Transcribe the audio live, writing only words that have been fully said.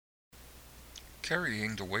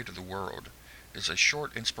Carrying the Weight of the World is a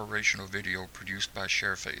short inspirational video produced by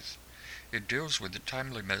ShareFaith. It deals with the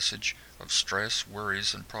timely message of stress,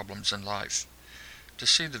 worries, and problems in life. To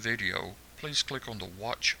see the video, please click on the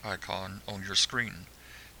watch icon on your screen.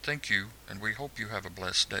 Thank you, and we hope you have a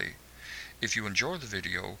blessed day. If you enjoy the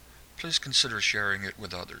video, please consider sharing it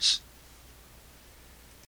with others.